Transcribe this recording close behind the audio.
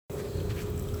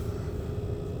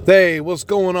Hey, what's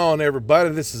going on, everybody?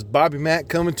 This is Bobby Mack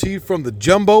coming to you from the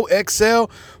Jumbo XL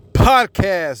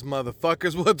podcast,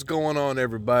 motherfuckers. What's going on,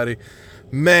 everybody?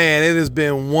 Man, it has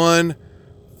been one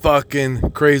fucking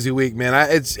crazy week, man.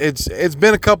 It's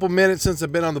been a couple minutes since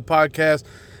I've been on the podcast.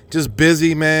 Just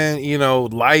busy, man. You know,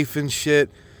 life and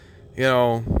shit. You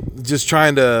know, just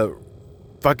trying to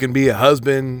fucking be a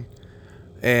husband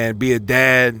and be a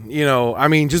dad. You know, I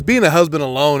mean, just being a husband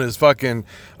alone is fucking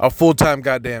a full-time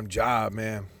goddamn job,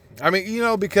 man. I mean, you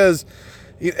know, because,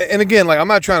 and again, like, I'm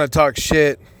not trying to talk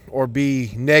shit or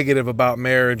be negative about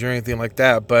marriage or anything like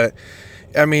that, but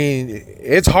I mean,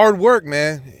 it's hard work,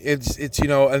 man. It's you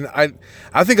know, and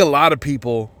I think a lot of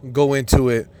people go into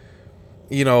it,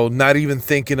 you know, not even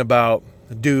thinking about,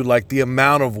 dude, like the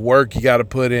amount of work you got to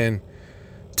put in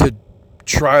to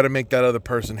try to make that other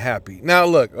person happy. Now,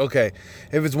 look, okay,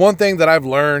 if it's one thing that I've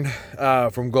learned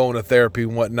from going to therapy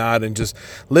and whatnot and just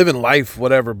living life,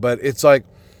 whatever, but it's like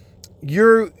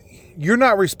you're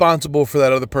not responsible for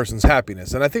that other person's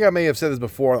happiness. And I think I may have said this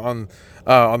before on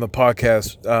the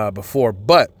podcast before,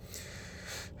 but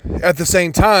at the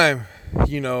same time,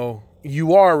 you know,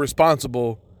 you are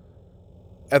responsible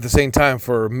at the same time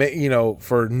for, you know,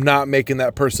 for not making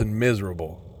that person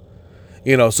miserable.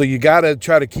 You know, so you got to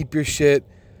try to keep your shit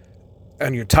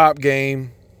on your top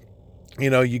game. You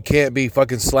know, you can't be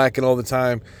fucking slacking all the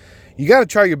time. You got to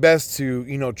try your best to,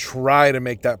 you know, try to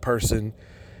make that person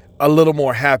a little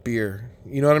more happier.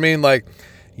 You know what I mean? Like,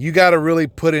 you got to really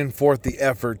put in forth the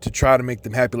effort to try to make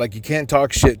them happy. Like, you can't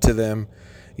talk shit to them.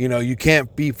 You know, you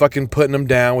can't be fucking putting them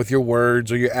down with your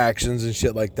words or your actions and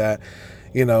shit like that.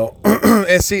 You know,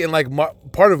 and see, and like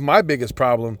part of my biggest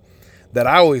problem that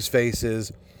I always face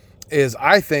is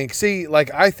I think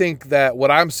that what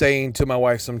I'm saying to my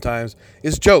wife sometimes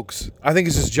is jokes. I think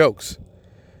it's just jokes.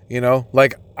 You know,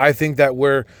 like, I think that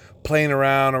we're playing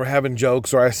around or having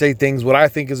jokes, or I say things what I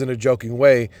think is in a joking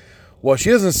way. Well, she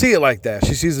doesn't see it like that.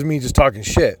 She sees me just talking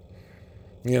shit,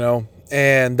 you know,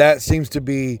 and that seems to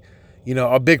be, you know,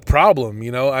 a big problem,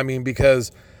 you know, I mean,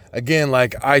 because again,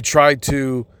 like, I try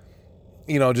to,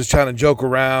 you know, just trying to joke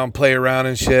around, play around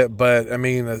and shit. But I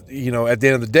mean, you know, at the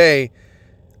end of the day,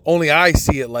 only I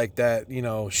see it like that, you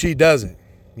know, she doesn't,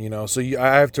 you know, so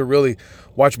I have to really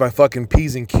watch my fucking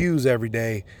P's and Q's every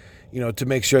day, you know, to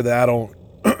make sure that I don't,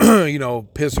 you know,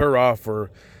 piss her off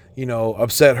or, you know,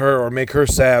 upset her or make her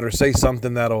sad or say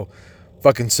something that'll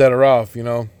fucking set her off, you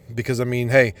know, because I mean,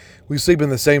 hey, we sleep in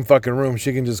the same fucking room.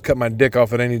 She can just cut my dick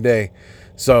off at any day.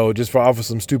 So just for off of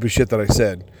some stupid shit that I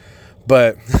said.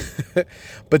 But,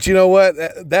 but you know what,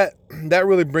 that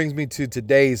really brings me to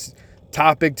today's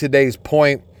topic, today's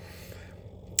point.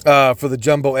 For the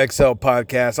Jumbo XL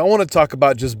podcast, I want to talk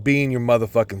about just being your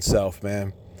motherfucking self,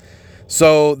 man.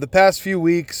 So the past few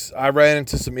weeks, I ran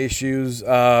into some issues.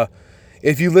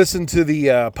 If you listen to the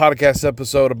podcast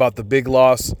episode about the big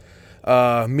loss,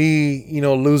 me, you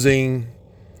know, losing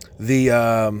the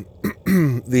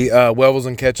the Wevels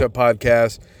and Ketchup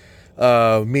podcast,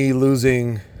 me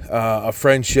losing a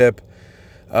friendship,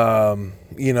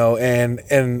 you know,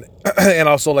 and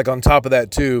also, like, on top of that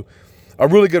too, a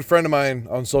really good friend of mine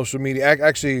on social media,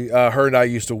 actually, her and I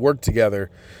used to work together.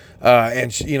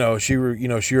 And she, you know, she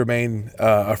remained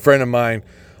a friend of mine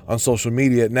on social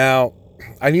media. Now,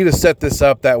 I need to set this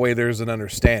up that way there's an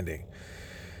understanding.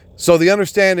 So the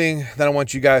understanding that I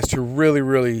want you guys to really,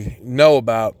 really know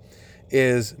about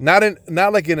is not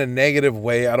like in a negative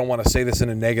way. I don't want to say this in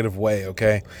a negative way,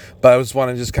 okay? But I just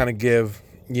want to just kind of give,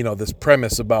 you know, this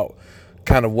premise about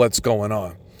kind of what's going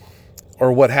on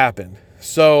or what happened.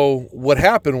 So what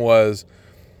happened was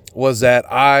that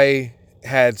I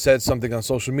had said something on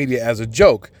social media as a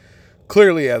joke,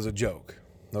 clearly as a joke.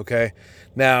 Okay.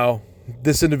 Now,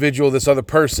 this individual, this other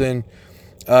person,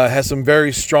 has some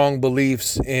very strong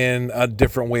beliefs in a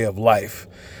different way of life.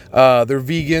 They're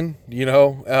vegan, you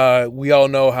know, we all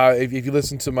know how, if you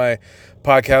listen to my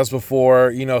podcast before,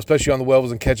 you know, especially on the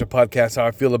Wevels and Ketchup podcast, how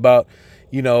I feel about,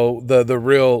 you know, the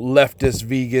real leftist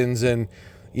vegans, and,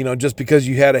 you know, just because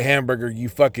you had a hamburger, you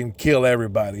fucking kill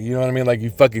everybody. You know what I mean? Like, you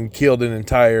fucking killed an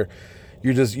entire,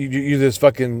 you're just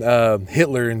fucking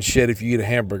Hitler and shit if you eat a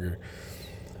hamburger.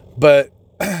 But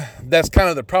that's kind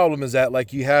of the problem, is that,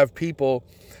 like, you have people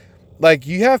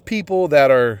that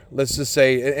are, let's just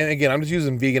say, and again, I'm just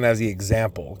using vegan as the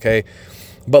example, okay?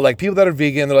 But, like, people that are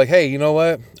vegan, they're like, hey, you know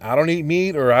what? I don't eat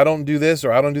meat, or I don't do this,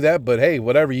 or I don't do that, but hey,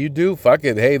 whatever you do, fuck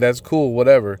it. Hey, that's cool,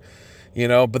 whatever, you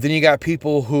know? But then you got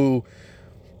people who,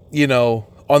 you know,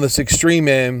 on this extreme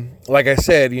end, like I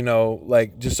said, you know,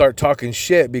 like, just start talking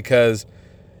shit because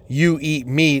you eat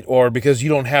meat or because you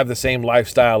don't have the same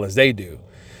lifestyle as they do.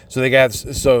 So they got,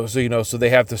 so they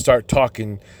have to start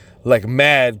talking like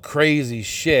mad crazy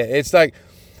shit. It's like,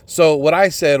 so what I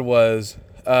said was,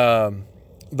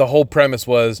 the whole premise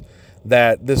was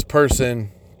that this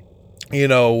person,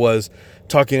 was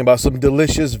talking about some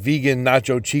delicious vegan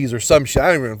nacho cheese or some shit.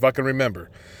 I don't even fucking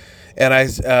remember. And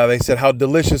they said how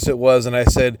delicious it was, and I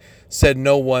said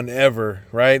no one ever,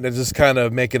 right? They're just kind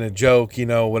of making a joke,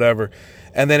 whatever.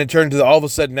 And then it turned to all of a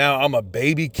sudden now I'm a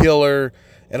baby killer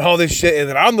and all this shit, and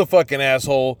then I'm the fucking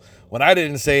asshole when I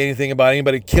didn't say anything about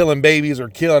anybody killing babies or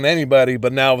killing anybody,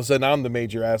 but now all of a sudden I'm the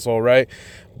major asshole, right?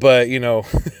 But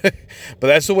but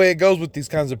that's the way it goes with these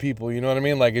kinds of people, you know what I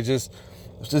mean? Like it's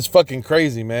just fucking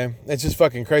crazy, man. It's just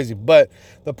fucking crazy. But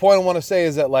the point I want to say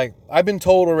is that, like, I've been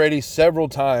told already several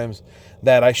times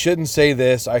that I shouldn't say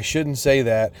this, I shouldn't say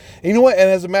that. And you know what?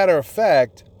 And as a matter of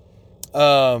fact,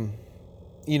 I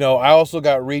also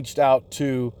got reached out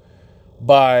to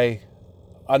by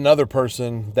another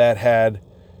person that had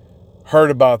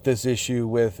heard about this issue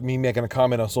with me making a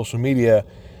comment on social media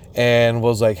and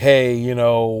was like, hey,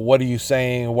 what are you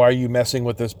saying? Why are you messing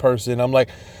with this person? I'm like,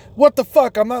 what the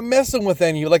fuck? I'm not messing with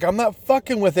any, like, I'm not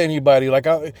fucking with anybody. Like,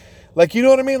 you know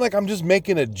what I mean? Like, I'm just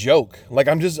making a joke. Like,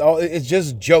 it's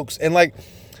just jokes. And like,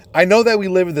 I know that we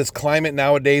live in this climate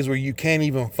nowadays where you can't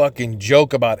even fucking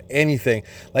joke about anything.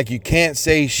 Like, you can't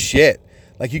say shit.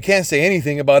 Like, you can't say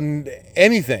anything about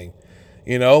anything,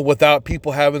 without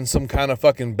people having some kind of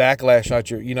fucking backlash at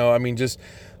your, just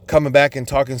coming back and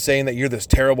talking, saying that you're this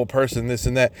terrible person, this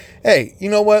and that. Hey, you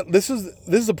know what? This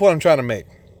is the point I'm trying to make.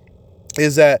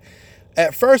 Is that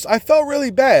at first I felt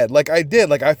really bad. Like I did.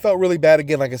 Like I felt really bad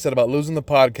again, like I said, about losing the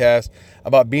podcast,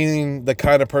 about being the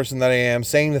kind of person that I am,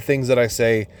 saying the things that I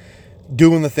say,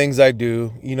 doing the things I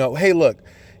do. Hey, look,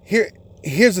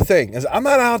 here's the thing, is I'm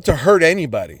not out to hurt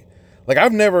anybody. Like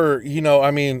I've never,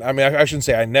 I shouldn't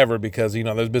say I never, because,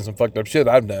 there's been some fucked up shit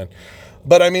I've done.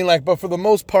 But but for the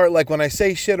most part, like when I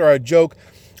say shit or I joke,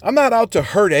 I'm not out to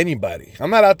hurt anybody. I'm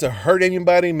not out to hurt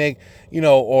anybody, make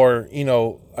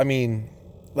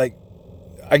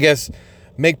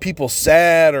people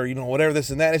sad or, whatever, this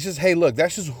and that. It's just, hey, look,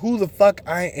 that's just who the fuck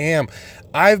I am.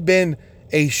 I've been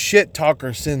a shit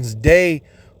talker since day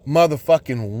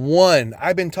motherfucking one.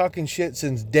 I've been talking shit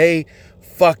since day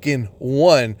fucking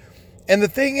one. And the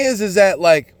thing is that,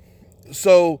 like,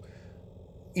 so,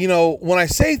 when I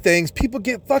say things, people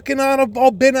get fucking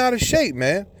all bent out of shape,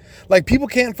 man. Like, people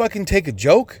can't fucking take a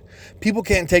joke. People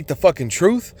can't take the fucking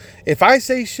truth. If I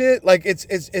say shit, like, it's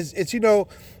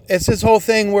this whole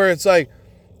thing where it's like,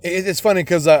 it's funny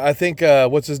because I think,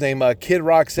 what's his name? Kid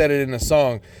Rock said it in a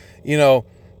song,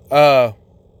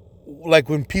 like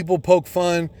when people poke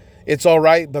fun, it's all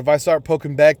right. But if I start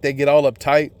poking back, they get all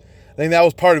uptight. I think that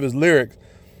was part of his lyrics.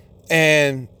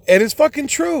 And it's fucking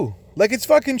true. Like, it's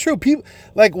fucking true. People,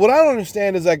 like, what I don't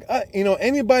understand is, like,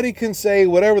 anybody can say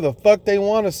whatever the fuck they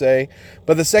want to say,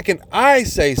 but the second I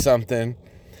say something,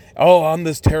 oh, I'm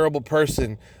this terrible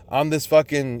person, I'm this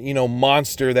fucking,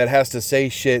 monster that has to say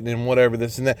shit and whatever,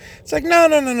 this and that. It's like,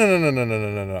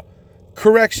 no.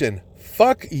 Correction.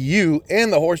 Fuck you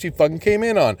and the horse you fucking came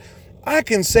in on. I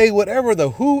can say whatever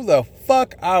who the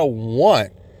fuck I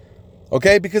want.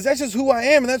 Okay? Because that's just who I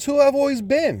am, and that's who I've always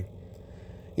been.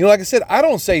 Like I said, I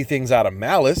don't say things out of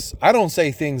malice. I don't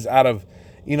say things out of,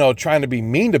 trying to be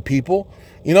mean to people.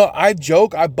 I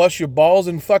joke, I bust your balls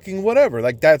and fucking whatever.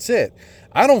 Like, that's it.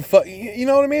 I don't you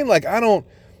know what I mean? Like, I don't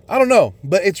know.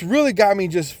 But it's really got me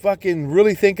just fucking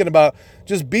really thinking about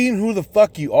just being who the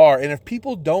fuck you are. And if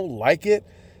people don't like it,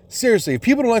 seriously, if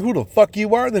people don't like who the fuck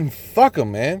you are, then fuck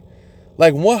them, man.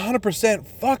 Like, 100%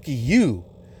 fuck you.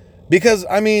 Because,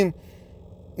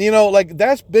 like,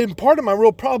 that's been part of my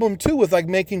real problem too with, like,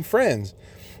 making friends.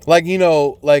 Like,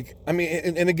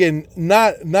 and again,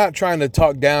 not trying to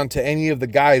talk down to any of the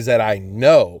guys that I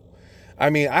know.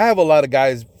 I have a lot of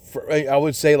guys, I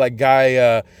would say, like,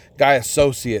 guy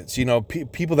associates,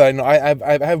 people that I know.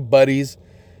 I have buddies,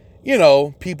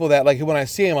 people that, like, when I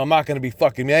see them, I'm not going to be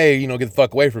fucking, hey, get the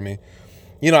fuck away from me.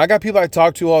 I got people I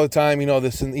talk to all the time,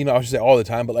 this, and, I should say all the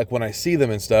time, but, like, when I see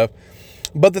them and stuff.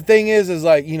 But the thing is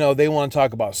like, they want to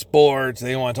talk about sports.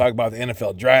 They want to talk about the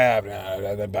NFL draft.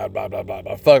 Blah, blah, blah, blah,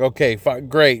 blah. Fuck, okay, fine,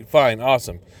 great, fine,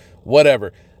 awesome,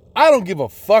 whatever. I don't give a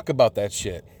fuck about that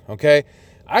shit, okay?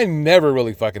 I never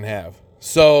really fucking have.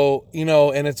 So,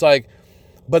 and it's like,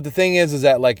 but the thing is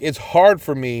that, like, it's hard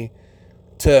for me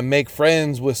to make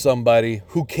friends with somebody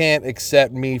who can't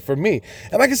accept me for me.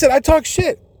 And like I said, I talk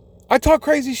shit. I talk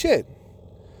crazy shit.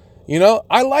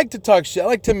 I like to talk shit. I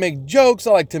like to make jokes.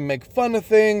 I like to make fun of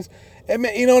things. And,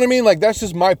 you know what I mean? Like, that's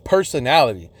just my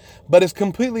personality. But it's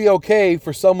completely okay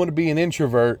for someone to be an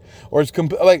introvert, or it's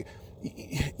like,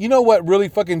 you know what really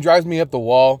fucking drives me up the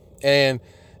wall? And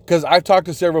because I've talked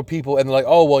to several people and they're like,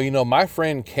 oh, well, you know, my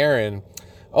friend Karen,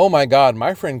 oh my God,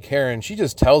 my friend Karen, she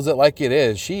just tells it like it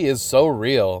is. She is so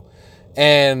real.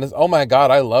 And oh my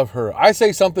God, I love her. I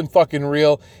say something fucking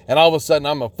real and all of a sudden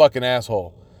I'm a fucking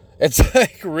asshole. It's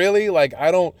like, really? Like,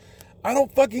 I don't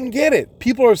fucking get it.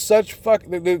 People are such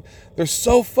they're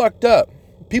so fucked up.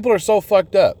 People are so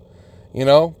fucked up, you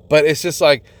know? But it's just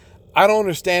like, I don't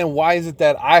understand why is it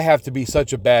that I have to be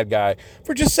such a bad guy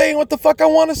for just saying what the fuck I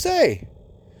want to say.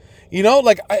 You know,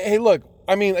 like, hey, look,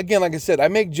 I mean, again, like I said, I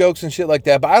make jokes and shit like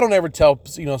that, but I don't ever tell,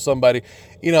 you know, somebody,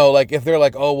 you know, like if they're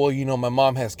like, oh, well, you know, my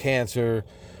mom has cancer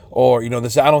or, you know,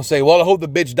 this, I don't say, well, I hope the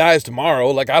bitch dies tomorrow.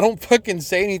 Like, I don't fucking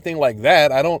say anything like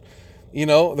that. I don't, you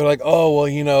know, they're like, oh, well,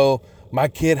 you know, my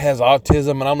kid has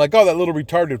autism. And I'm like, oh, that little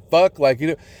retarded fuck. Like, you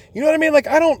know what I mean? Like,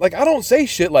 I don't say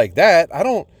shit like that. I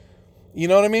don't, you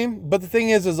know what I mean? But the thing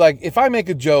is like, if I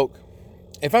make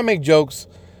jokes,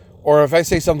 or if I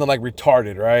say something like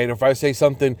retarded, right? Or if I say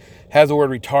something has the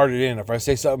word retarded in, if I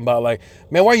say something about like,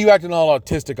 man, why are you acting all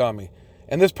autistic on me?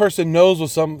 And this person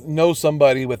knows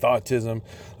somebody with autism.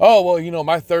 Oh, well, you know,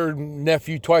 my third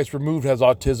nephew twice removed has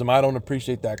autism. I don't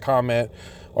appreciate that comment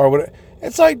or whatever.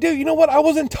 It's like, dude, you know what? I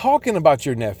wasn't talking about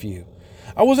your nephew.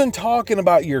 I wasn't talking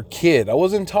about your kid. I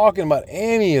wasn't talking about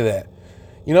any of that.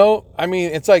 You know, I mean,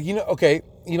 it's like, you know, okay,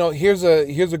 you know, here's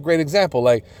a great example.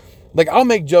 Like I'll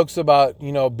make jokes about,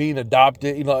 you know, being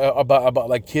adopted, you know, about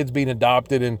like kids being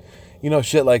adopted and, you know,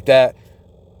 shit like that.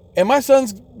 And my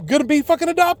son's gonna be fucking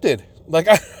adopted. Like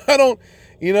I don't,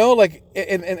 you know, like,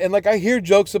 and like I hear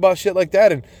jokes about shit like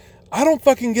that and I don't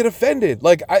fucking get offended.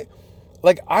 Like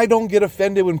I don't get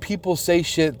offended when people say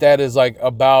shit that is like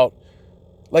about,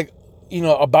 like, you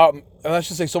know, about, and I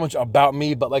should say so much about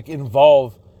me, but like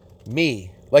involve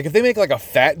me. Like if they make like a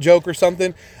fat joke or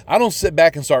something, I don't sit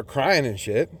back and start crying and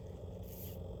shit.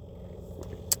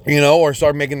 You know, or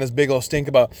start making this big old stink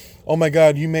about, oh my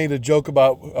God, you made a joke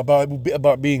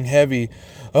about being heavy.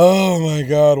 Oh my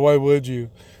God, why would you?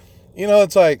 You know,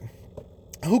 it's like,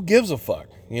 who gives a fuck?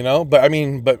 You know, but I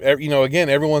mean, but you know, again,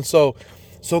 everyone's so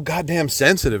goddamn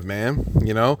sensitive, man.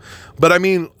 You know, but I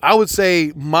mean, I would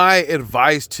say my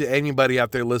advice to anybody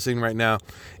out there listening right now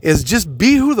is just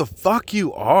be who the fuck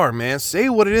you are, man. Say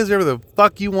what it is, whatever the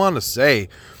fuck you want to say,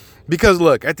 because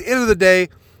look, at the end of the day,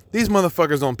 these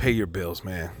motherfuckers don't pay your bills,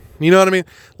 man. You know what I mean?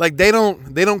 Like they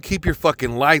don't keep your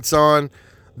fucking lights on.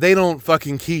 They don't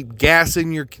fucking keep gas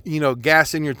in your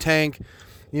tank.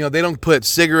 You know, they don't put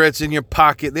cigarettes in your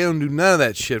pocket. They don't do none of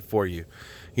that shit for you.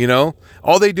 You know?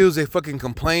 All they do is they fucking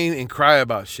complain and cry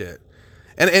about shit.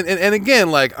 And again,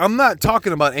 like, I'm not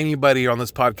talking about anybody on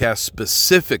this podcast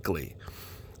specifically.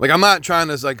 Like, I'm not trying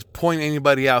to, like, point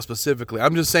anybody out specifically.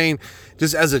 I'm just saying,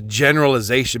 just as a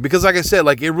generalization. Because, like I said,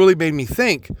 like, it really made me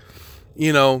think,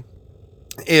 you know,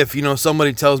 if, you know,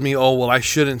 somebody tells me, oh, well, I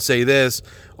shouldn't say this,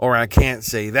 or I can't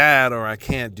say that, or I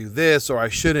can't do this, or I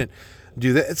shouldn't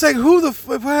do that. It's like, who the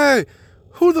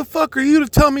fuck are you to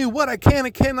tell me what I can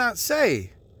and cannot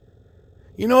say?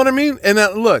 You know what I mean? And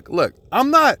look, I'm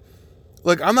not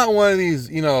one of these,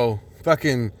 you know,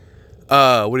 fucking,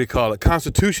 what do you call it?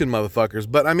 Constitution motherfuckers.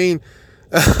 But I mean,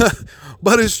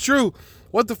 but it's true.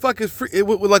 What the fuck is free?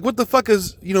 Like, what the fuck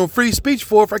is, you know, free speech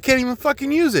for if I can't even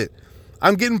fucking use it?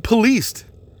 I'm getting policed,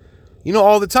 you know,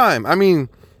 all the time. I mean,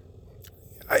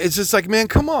 it's just like, man,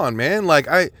 come on, man. Like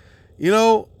you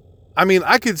know, I mean,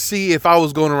 I could see if I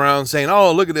was going around saying,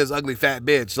 oh, look at this ugly fat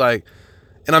bitch. Like,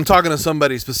 and I'm talking to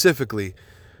somebody specifically,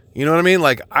 you know what I mean?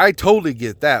 Like, I totally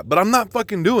get that, but I'm not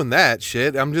fucking doing that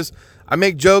shit. I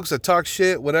make jokes, I talk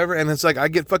shit, whatever, and it's like I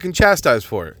get fucking chastised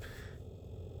for it.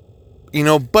 You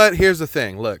know, but here's the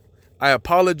thing. Look, I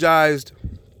apologized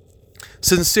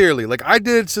sincerely. Like, I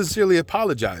did sincerely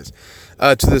apologize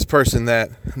to this person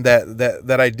that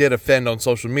I did offend on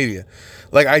social media.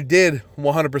 Like, I did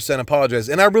 100% apologize,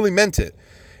 and I really meant it.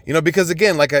 You know, because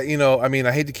again, like, I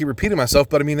hate to keep repeating myself,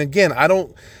 but I mean, again, I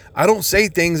don't say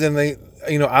things and they,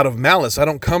 you know, out of malice. I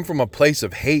don't come from a place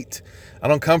of hate. I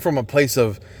don't come from a place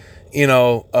of, you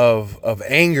know, of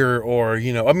anger, or,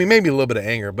 you know, I mean, maybe a little bit of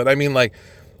anger, but I mean, like,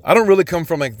 I don't really come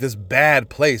from like this bad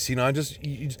place. You know, I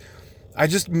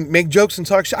just make jokes and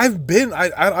talk shit. I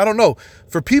don't know,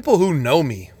 for people who know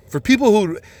me, for people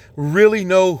who really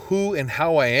know who and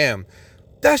how I am,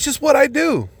 that's just what I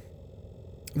do.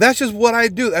 That's just what I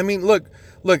do. I mean, look,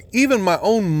 even my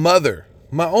own mother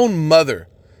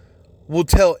will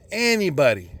tell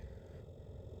anybody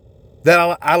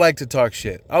that I like to talk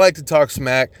shit. I like to talk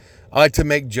smack. I like to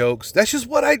make jokes. That's just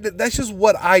what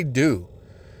I do,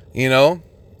 you know?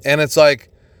 And it's like,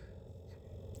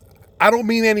 I don't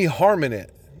mean any harm in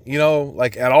it, you know,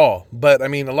 like at all. But I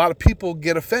mean, a lot of people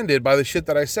get offended by the shit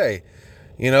that I say,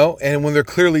 and when they're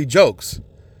clearly jokes,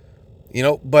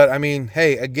 but I mean,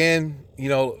 hey, again,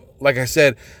 like I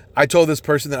said, I told this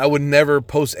person that I would never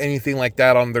post anything like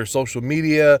that on their social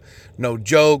media, no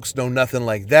jokes, no nothing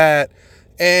like that.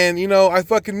 And, I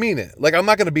fucking mean it. Like, I'm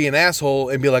not going to be an asshole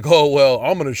and be like, oh, well,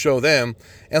 I'm going to show them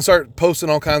and start posting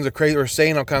all kinds of crazy or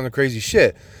saying all kinds of crazy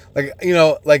shit. Like,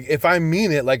 like if I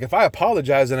mean it, like if I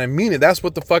apologize and I mean it, that's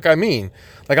what the fuck I mean.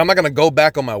 Like, I'm not going to go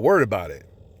back on my word about it.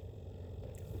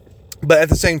 But at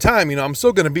the same time, I'm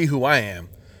still going to be who I am.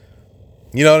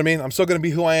 You know what I mean? I'm still going to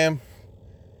be who I am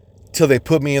till they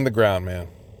put me in the ground, man.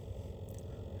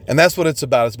 And that's what it's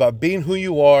about. It's about being who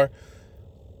you are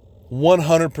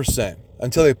 100%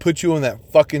 until they put you in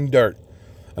that fucking dirt.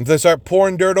 Until they start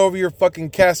pouring dirt over your fucking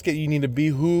casket, you need to be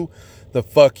who the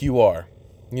fuck you are.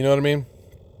 You know what I mean?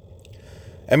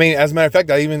 I mean, as a matter of fact,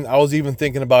 I was even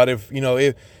thinking about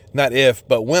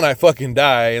but when I fucking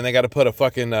die and they got to put a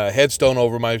fucking headstone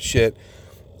over my shit,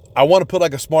 I want to put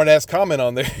like a smart ass comment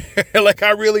on there. Like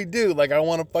I really do. Like I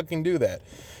want to fucking do that,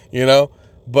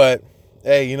 but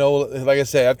hey, like I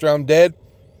said, after I'm dead,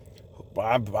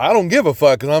 I don't give a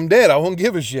fuck because I'm dead. I won't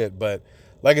give a shit. But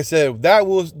like I said, that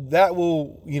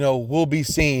will be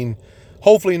seen,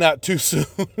 hopefully not too soon.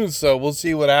 So we'll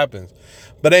see what happens.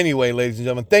 But anyway, ladies and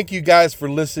gentlemen, thank you guys for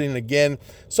listening again.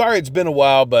 Sorry it's been a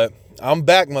while, but I'm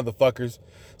back, motherfuckers.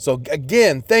 So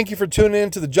again, thank you for tuning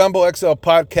in to the Jumbo XL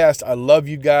podcast. I love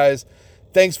you guys.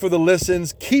 Thanks for the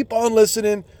listens. Keep on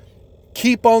listening.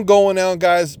 Keep on going out,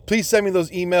 guys. Please send me those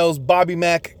emails,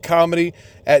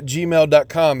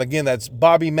 BobbyMacComedy@gmail.com. Again, that's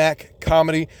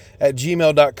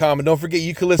BobbyMacComedy@gmail.com. And don't forget,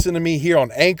 you can listen to me here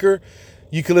on Anchor.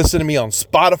 You can listen to me on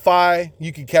Spotify.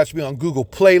 You can catch me on Google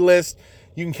Playlist.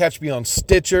 You can catch me on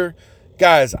Stitcher.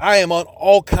 Guys, I am on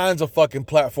all kinds of fucking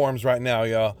platforms right now,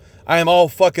 y'all. I am all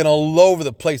fucking all over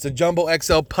the place. The Jumbo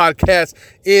XL podcast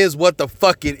is what the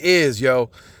fuck it is, yo.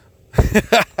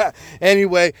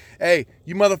 Anyway, hey,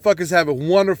 you motherfuckers have a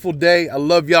wonderful day. I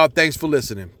love y'all. Thanks for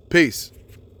listening. Peace.